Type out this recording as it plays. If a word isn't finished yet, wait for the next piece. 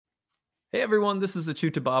Hey everyone, this is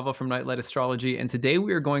Achyuta Bhava from Nightlight Astrology, and today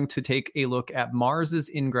we are going to take a look at Mars's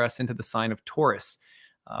ingress into the sign of Taurus,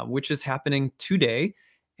 which is happening today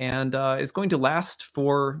and is going to last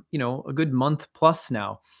for a good month plus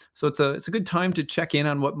now. So it's a good time to check in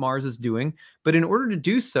on what Mars is doing. But in order to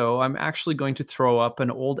do so, I'm actually going to throw up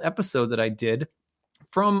an old episode that I did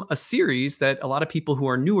from a series that a lot of people who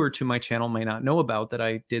are newer to my channel may not know about that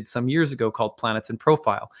I did some years ago called Planets in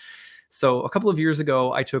Profile. So a couple of years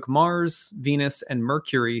ago, I took Mars, Venus, and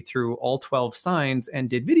Mercury through all 12 signs and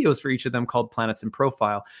did videos for each of them called Planets in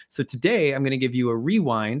Profile. So today, I'm going to give you a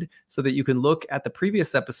rewind so that you can look at the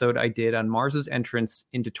previous episode I did on Mars's entrance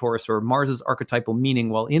into Taurus, or Mars's archetypal meaning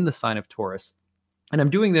while in the sign of Taurus. And I'm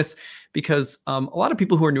doing this because a lot of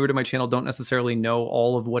people who are newer to my channel don't necessarily know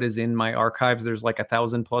all of what is in my archives. There's like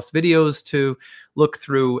 1,000 plus videos to look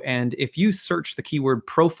through. And if you search the keyword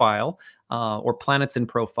profile, or planets in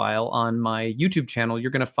profile on my YouTube channel,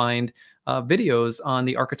 you're going to find videos on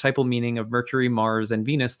the archetypal meaning of Mercury, Mars, and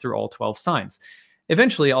Venus through all 12 signs.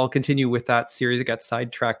 Eventually, I'll continue with that series. It got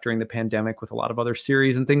sidetracked during the pandemic with a lot of other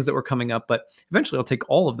series and things that were coming up, but eventually I'll take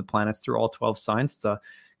all of the planets through all 12 signs. It's a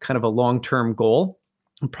kind of a long-term goal.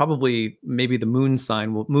 And probably maybe the moon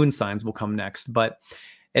signs will come next, but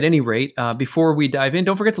at any rate, before we dive in,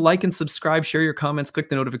 don't forget to like and subscribe, share your comments, click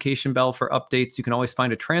the notification bell for updates. You can always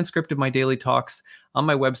find a transcript of my daily talks on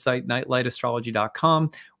my website,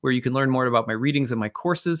 nightlightastrology.com, where you can learn more about my readings and my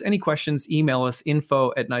courses. Any questions, email us,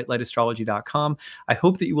 info@nightlightastrology.com. I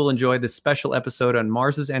hope that you will enjoy this special episode on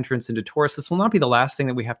Mars's entrance into Taurus. This will not be the last thing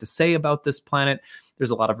that we have to say about this planet.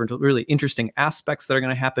 There's a lot of really interesting aspects that are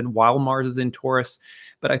going to happen while Mars is in Taurus.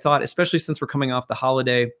 But I thought, especially since we're coming off the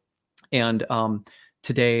holiday and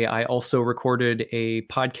today, I also recorded a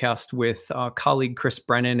podcast with colleague Chris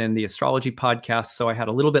Brennan and the Astrology Podcast. So I had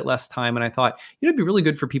a little bit less time, and I thought it'd be really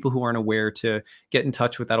good for people who aren't aware to get in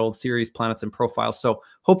touch with that old series, Planets in Profile. So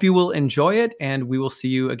hope you will enjoy it, and we will see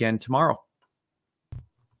you again tomorrow.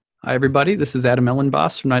 Hi, everybody. This is Adam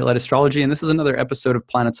Ellenboss from Nightlight Astrology, and this is another episode of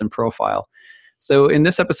Planets in Profile. So in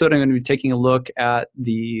this episode, I'm going to be taking a look at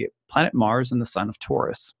the planet Mars and the sign of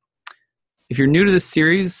Taurus. If you're new to this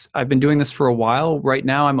series, I've been doing this for a while. Right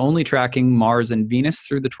now, I'm only tracking Mars and Venus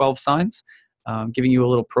through the 12 signs, giving you a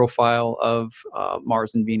little profile of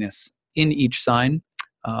Mars and Venus in each sign.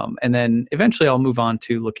 And then eventually I'll move on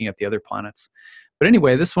to looking at the other planets. But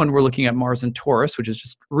anyway, this one we're looking at Mars and Taurus, which has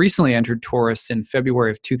just recently entered Taurus in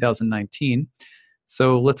February of 2019.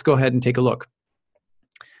 So let's go ahead and take a look.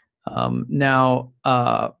 Now,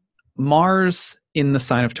 Mars in the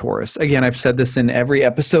sign of Taurus. Again, I've said this in every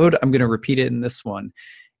episode. I'm going to repeat it in this one.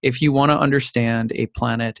 If you want to understand a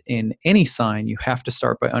planet in any sign, you have to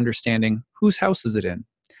start by understanding whose house is it in.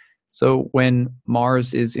 So when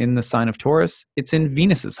Mars is in the sign of Taurus, it's in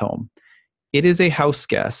Venus's home. It is a house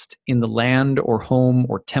guest in the land or home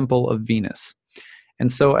or temple of Venus.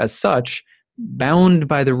 And so as such, bound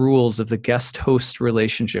by the rules of the guest-host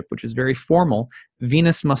relationship, which is very formal,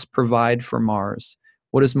 Venus must provide for Mars.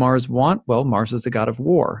 What does Mars want? Well, Mars is the god of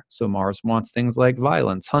war. So Mars wants things like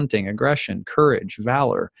violence, hunting, aggression, courage,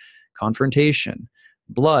 valor, confrontation,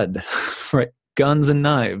 blood, right? Guns and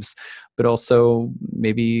knives, but also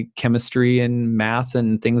maybe chemistry and math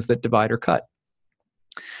and things that divide or cut.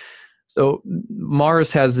 So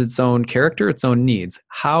Mars has its own character, its own needs.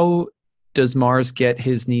 How does Mars get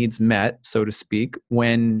his needs met, so to speak,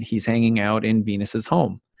 when he's hanging out in Venus's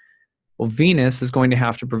home? Well, Venus is going to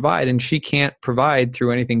have to provide, and she can't provide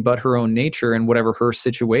through anything but her own nature and whatever her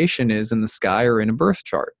situation is in the sky or in a birth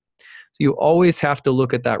chart. So you always have to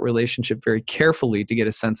look at that relationship very carefully to get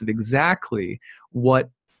a sense of exactly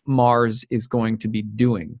what Mars is going to be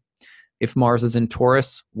doing. If Mars is in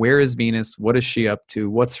Taurus, where is Venus? What is she up to?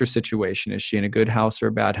 What's her situation? Is she in a good house or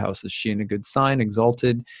a bad house? Is she in a good sign,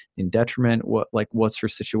 exalted, in detriment? What's her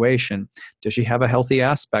situation? Does she have a healthy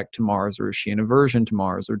aspect to Mars, or is she an aversion to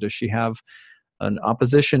Mars, or does she have an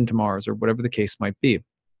opposition to Mars, or whatever the case might be?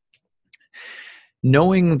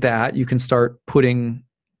 Knowing that, you can start putting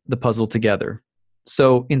the puzzle together.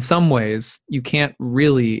 So in some ways, you can't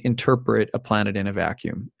really interpret a planet in a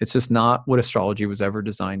vacuum. It's just not what astrology was ever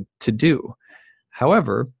designed to do.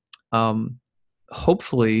 However,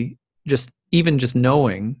 hopefully, just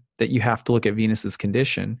knowing that you have to look at Venus's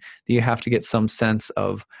condition, that you have to get some sense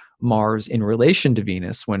of Mars in relation to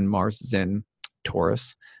Venus when Mars is in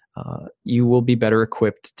Taurus, you will be better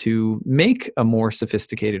equipped to make a more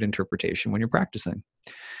sophisticated interpretation when you're practicing.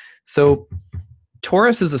 So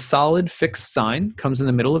Taurus is a solid, fixed sign, comes in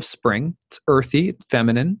the middle of spring. It's earthy,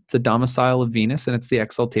 feminine. It's a domicile of Venus, and it's the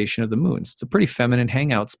exaltation of the moon. So it's a pretty feminine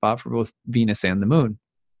hangout spot for both Venus and the moon.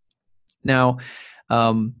 Now,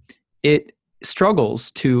 it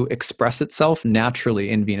struggles to express itself naturally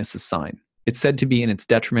in Venus's sign. It's said to be in its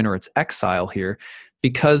detriment or its exile here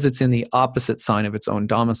because it's in the opposite sign of its own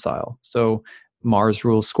domicile. So Mars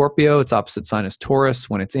rules Scorpio, its opposite sign is Taurus.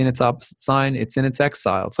 When it's in its opposite sign, it's in its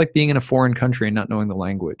exile. It's like being in a foreign country and not knowing the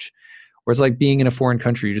language. Or it's like being in a foreign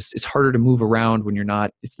country, it's harder to move around when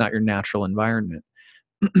it's not your natural environment.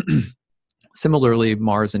 Similarly,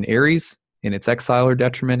 Mars in Aries, in its exile or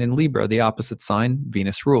detriment in Libra, the opposite sign,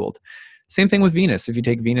 Venus ruled. Same thing with Venus. If you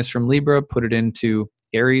take Venus from Libra, put it into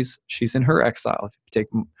Aries, she's in her exile. If you take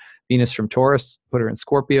Venus from Taurus, put her in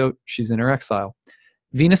Scorpio, she's in her exile.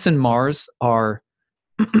 Venus and Mars are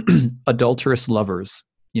adulterous lovers.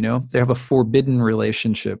 They have a forbidden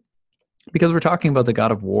relationship because we're talking about the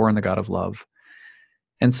god of war and the god of love.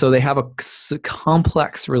 And so they have a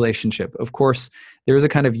complex relationship. Of course, there is a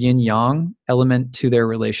kind of yin-yang element to their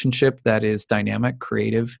relationship that is dynamic,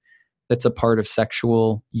 creative, that's a part of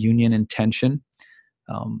sexual union and tension.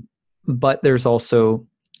 But there's also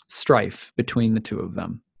strife between the two of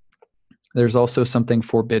them. There's also something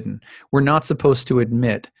forbidden. We're not supposed to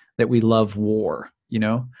admit that we love war,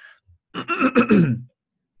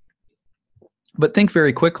 But think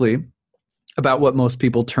very quickly about what most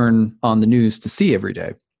people turn on the news to see every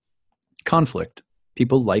day. Conflict.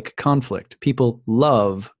 People like conflict. People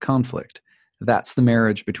love conflict. That's the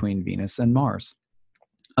marriage between Venus and Mars.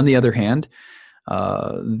 On the other hand,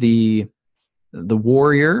 the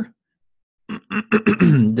warrior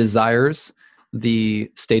desires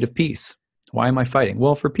the state of peace. Why am I fighting?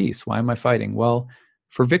 Well, for peace. Why am I fighting? Well,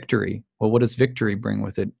 for victory. Well, what does victory bring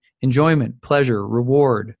with it? Enjoyment, pleasure,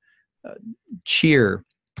 reward, cheer,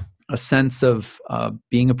 a sense of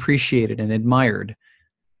being appreciated and admired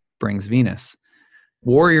brings Venus.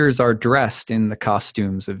 Warriors are dressed in the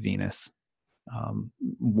costumes of Venus.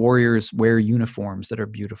 Warriors wear uniforms that are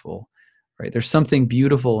beautiful, right? There's something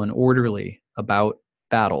beautiful and orderly about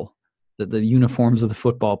battle. The uniforms of the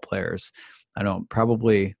football players. I don't,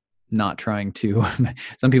 probably not trying to,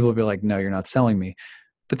 some people will be like, no, you're not selling me.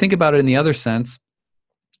 But think about it in the other sense.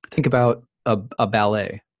 Think about a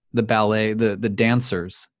ballet, the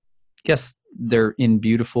dancers. Yes, they're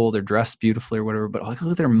they're dressed beautifully or whatever, but look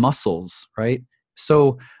at their muscles, right?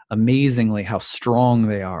 So amazingly how strong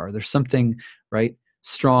they are. There's something, right,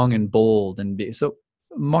 strong and bold. So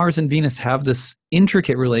Mars and Venus have this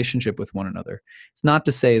intricate relationship with one another. It's not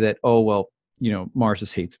to say that, oh, well, Mars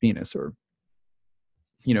just hates Venus or,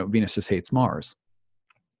 Venus just hates Mars.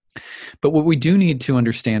 But what we do need to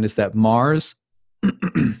understand is that Mars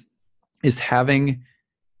is having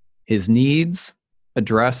his needs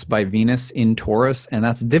addressed by Venus in Taurus, and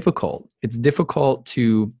that's difficult. It's difficult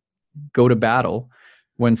to go to battle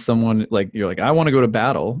when someone you're like, I want to go to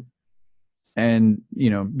battle, and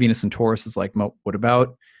Venus and Taurus is like, well, what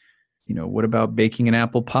about baking an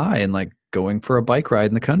apple pie and going for a bike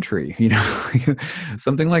ride in the country,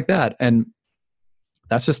 something like that. And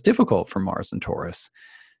that's just difficult for Mars and Taurus.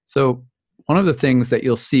 So one of the things that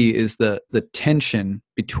you'll see is the tension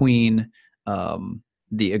between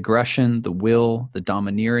the aggression, the will, the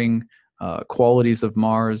domineering qualities of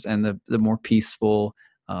Mars, and the more peaceful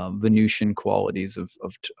Venusian qualities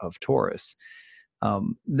of Taurus.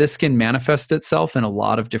 This can manifest itself in a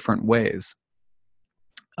lot of different ways.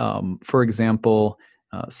 For example,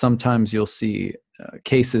 sometimes you'll see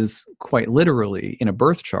cases quite literally in a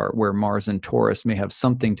birth chart where Mars and Taurus may have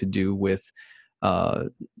something to do with,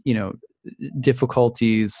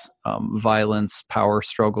 difficulties, violence, power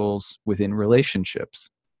struggles within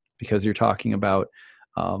relationships, because you're talking about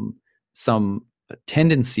some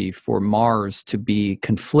tendency for Mars to be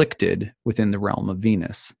conflicted within the realm of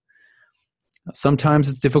Venus. Sometimes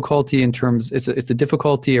it's difficulty it's a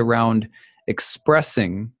difficulty around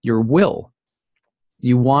expressing your will.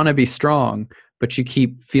 You want to be strong, but you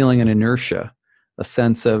keep feeling an inertia, a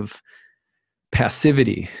sense of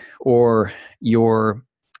passivity, or you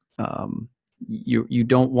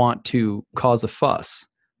don't want to cause a fuss.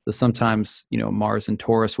 So sometimes, Mars and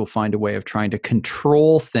Taurus will find a way of trying to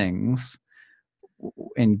control things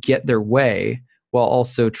and get their way while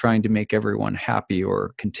also trying to make everyone happy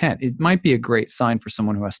or content. It might be a great sign for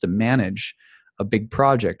someone who has to manage a big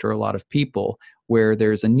project or a lot of people where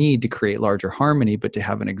there's a need to create larger harmony, but to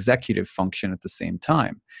have an executive function at the same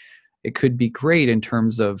time. It could be great in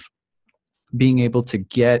terms of being able to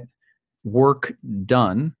get work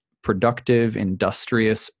done, productive,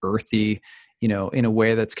 industrious, earthy, in a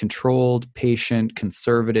way that's controlled, patient,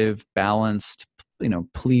 conservative, balanced,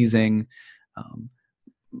 pleasing.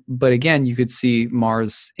 But again, you could see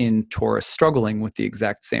Mars in Taurus struggling with the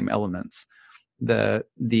exact same elements. The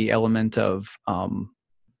element of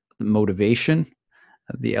motivation,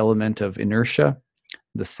 the element of inertia,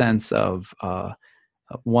 the sense of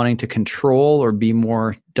wanting to control or be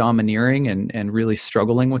more domineering and really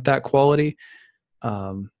struggling with that quality.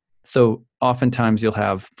 So oftentimes you'll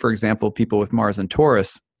have, for example, people with Mars and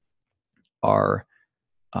Taurus are,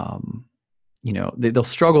 they'll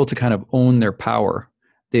struggle to kind of own their power.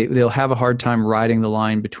 They'll have a hard time riding the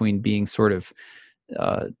line between being sort of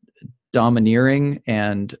domineering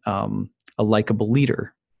and a likable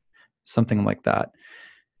leader, something like that.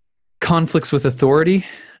 Conflicts with authority,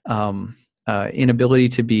 inability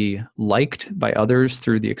to be liked by others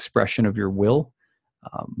through the expression of your will.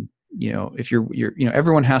 If you're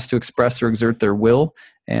everyone has to express or exert their will,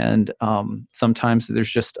 and sometimes there's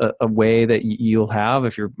just a way that you'll have,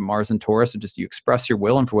 if you're Mars and Taurus, just you express your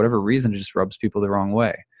will, and for whatever reason, it just rubs people the wrong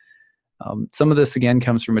way. Some of this, again,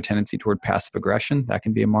 comes from a tendency toward passive aggression. That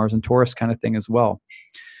can be a Mars and Taurus kind of thing as well.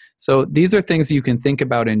 So these are things you can think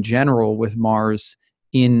about in general with Mars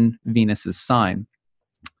in Venus's sign.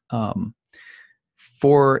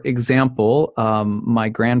 For example, my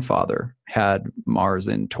grandfather had Mars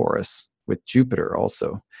in Taurus with Jupiter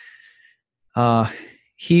also.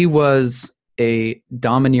 He was a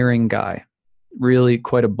domineering guy, really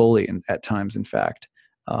quite a bully at times, in fact,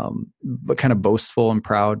 but kind of boastful and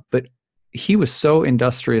proud. But he was so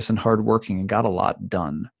industrious and hardworking and got a lot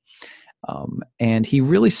done. And he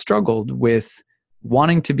really struggled with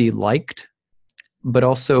wanting to be liked, but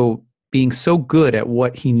also being so good at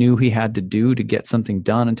what he knew he had to do to get something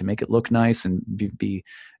done and to make it look nice and be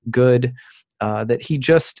good, that he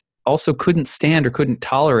just also couldn't stand or couldn't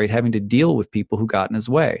tolerate having to deal with people who got in his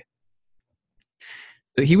way.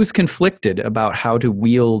 So he was conflicted about how to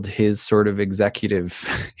wield his sort of executive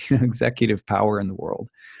power in the world.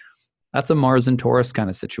 That's a Mars and Taurus kind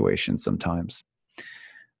of situation sometimes.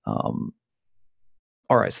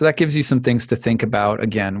 All right, so that gives you some things to think about,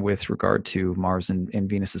 again, with regard to Mars and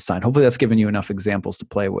Venus's sign. Hopefully that's given you enough examples to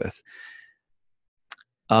play with.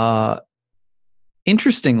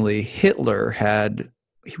 Interestingly, Hitler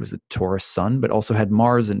he was a Taurus sun, but also had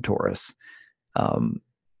Mars in Taurus.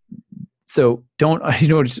 So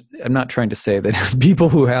I'm not trying to say that people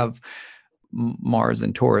who have Mars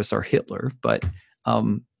and Taurus are Hitler, but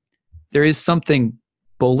there is something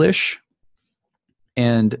bullish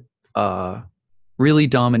and really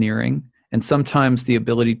domineering, and sometimes the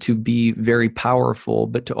ability to be very powerful,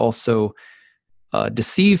 but to also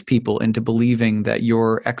deceive people into believing that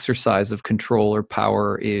your exercise of control or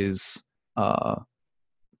power is a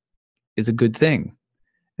good thing.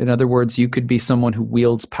 In other words, you could be someone who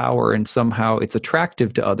wields power and somehow it's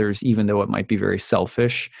attractive to others, even though it might be very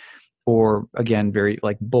selfish or, again, very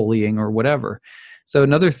like bullying or whatever. So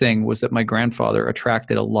another thing was that my grandfather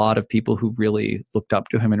attracted a lot of people who really looked up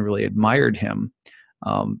to him and really admired him.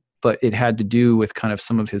 But it had to do with kind of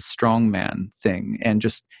some of his strongman thing. And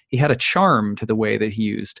just, he had a charm to the way that he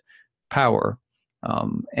used power.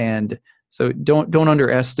 And so don't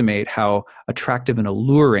underestimate how attractive and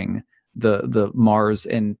alluring the Mars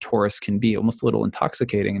and Taurus can be, almost a little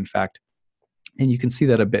intoxicating, in fact. And you can see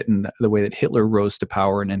that a bit in the way that Hitler rose to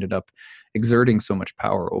power and ended up exerting so much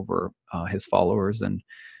power over his followers, and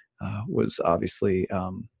was obviously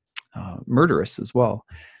murderous as well.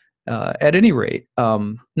 At any rate,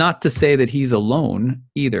 not to say that he's alone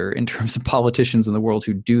either in terms of politicians in the world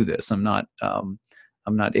who do this. I'm not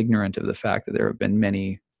ignorant of the fact that there have been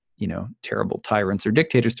many, terrible tyrants or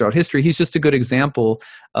dictators throughout history. He's just a good example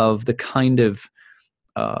of the kind of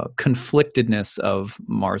conflictedness of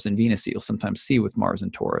Mars and Venus that you'll sometimes see with Mars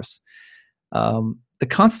and Taurus. The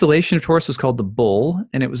constellation of Taurus was called the Bull,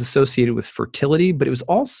 and it was associated with fertility, but it was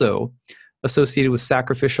also associated with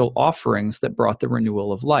sacrificial offerings that brought the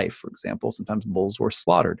renewal of life. For example, sometimes bulls were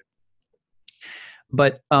slaughtered.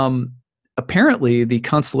 But apparently the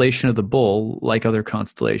constellation of the Bull, like other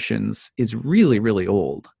constellations, is really, really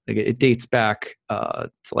old. Like it dates back to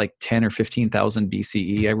like 10 or 15,000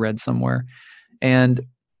 BCE, I read somewhere. And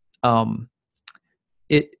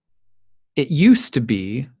it used to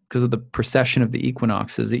be, because of the precession of the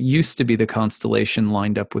equinoxes, it used to be the constellation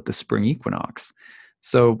lined up with the spring equinox.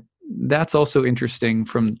 So that's also interesting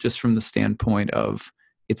from the standpoint of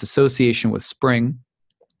its association with spring.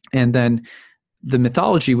 And then the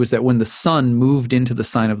mythology was that when the sun moved into the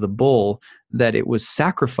sign of the Bull, that it was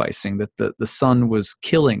sacrificing, that the sun was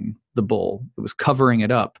killing the bull. It was covering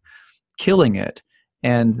it up, killing it,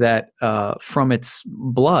 and that from its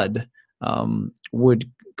blood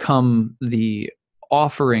would come the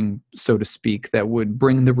offering, so to speak, that would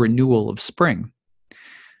bring the renewal of spring.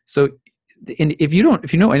 So, and if you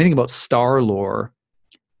know anything about star lore,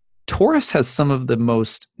 Taurus has some of the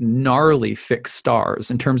most gnarly fixed stars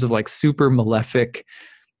in terms of like super malefic,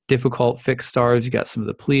 difficult fixed stars. You got some of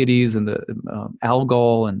the Pleiades and the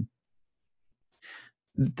Algol, and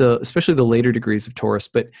especially the later degrees of Taurus.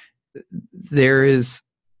 But there is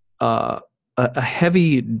a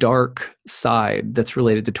heavy dark side that's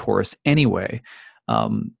related to Taurus anyway.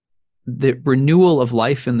 The renewal of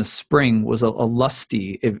life in the spring was a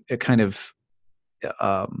lusty, a kind of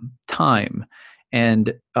time.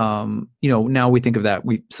 And, now we think of that.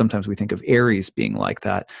 Sometimes we think of Aries being like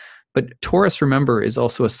that. But Taurus, remember, is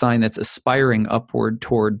also a sign that's aspiring upward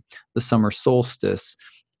toward the summer solstice.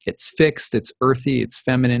 It's fixed, it's earthy, it's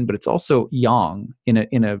feminine, but it's also yang in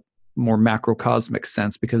a more macrocosmic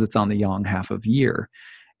sense because it's on the yang half of year.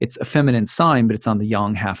 It's a feminine sign, but it's on the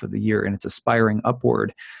yang half of the year, and it's aspiring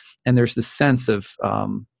upward. And there's this sense of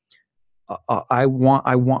I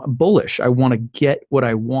want bullish. I want to get what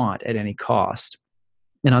I want at any cost.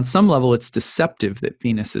 And on some level, it's deceptive that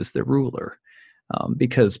Venus is the ruler.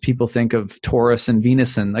 Because people think of Taurus and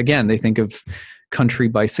Venus, and again, they think of country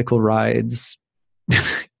bicycle rides,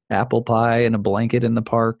 apple pie, and a blanket in the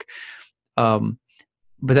park. But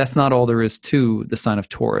that's not all there is to the sign of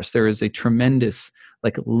Taurus. There is a tremendous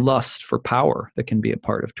lust for power that can be a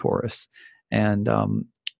part of Taurus, and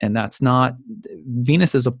that's not.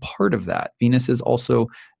 Venus is a part of that. Venus is also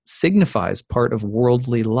signifies part of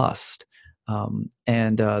worldly lust.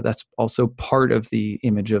 And that's also part of the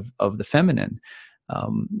image of the feminine.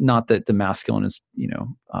 Not that the masculine is,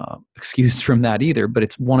 excused from that either, but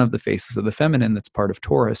it's one of the faces of the feminine that's part of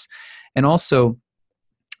Taurus. And also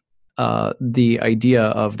the idea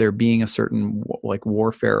of there being a certain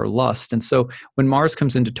warfare or lust. And so when Mars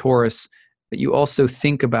comes into Taurus, you also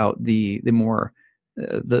think about the more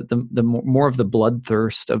more of the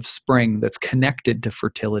bloodthirst of spring that's connected to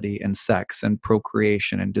fertility and sex and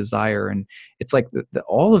procreation and desire. And it's like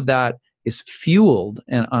all of that is fueled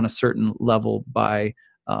on a certain level by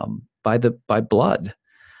blood.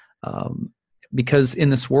 Because in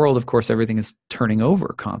this world, of course, everything is turning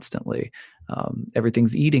over constantly.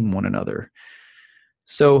 Everything's eating one another.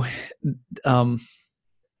 So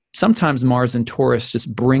sometimes Mars in Taurus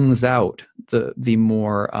just brings out the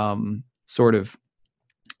more sort of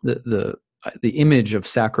the image of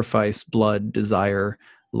sacrifice, blood, desire,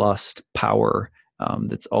 lust, power,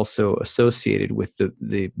 that's also associated with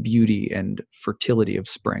the beauty and fertility of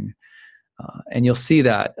spring. And you'll see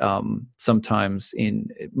that sometimes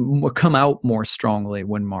come out more strongly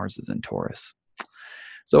when Mars is in Taurus.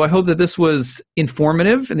 So I hope that this was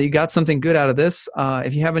informative and that you got something good out of this.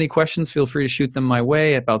 If you have any questions, feel free to shoot them my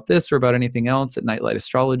way about this or about anything else at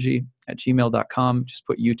nightlightastrology@gmail.com. Just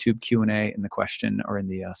put YouTube Q&A in the question or in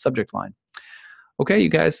the subject line. Okay, you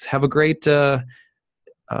guys have a great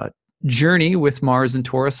journey with Mars and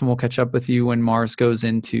Taurus, and we'll catch up with you when Mars goes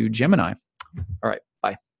into Gemini. All right.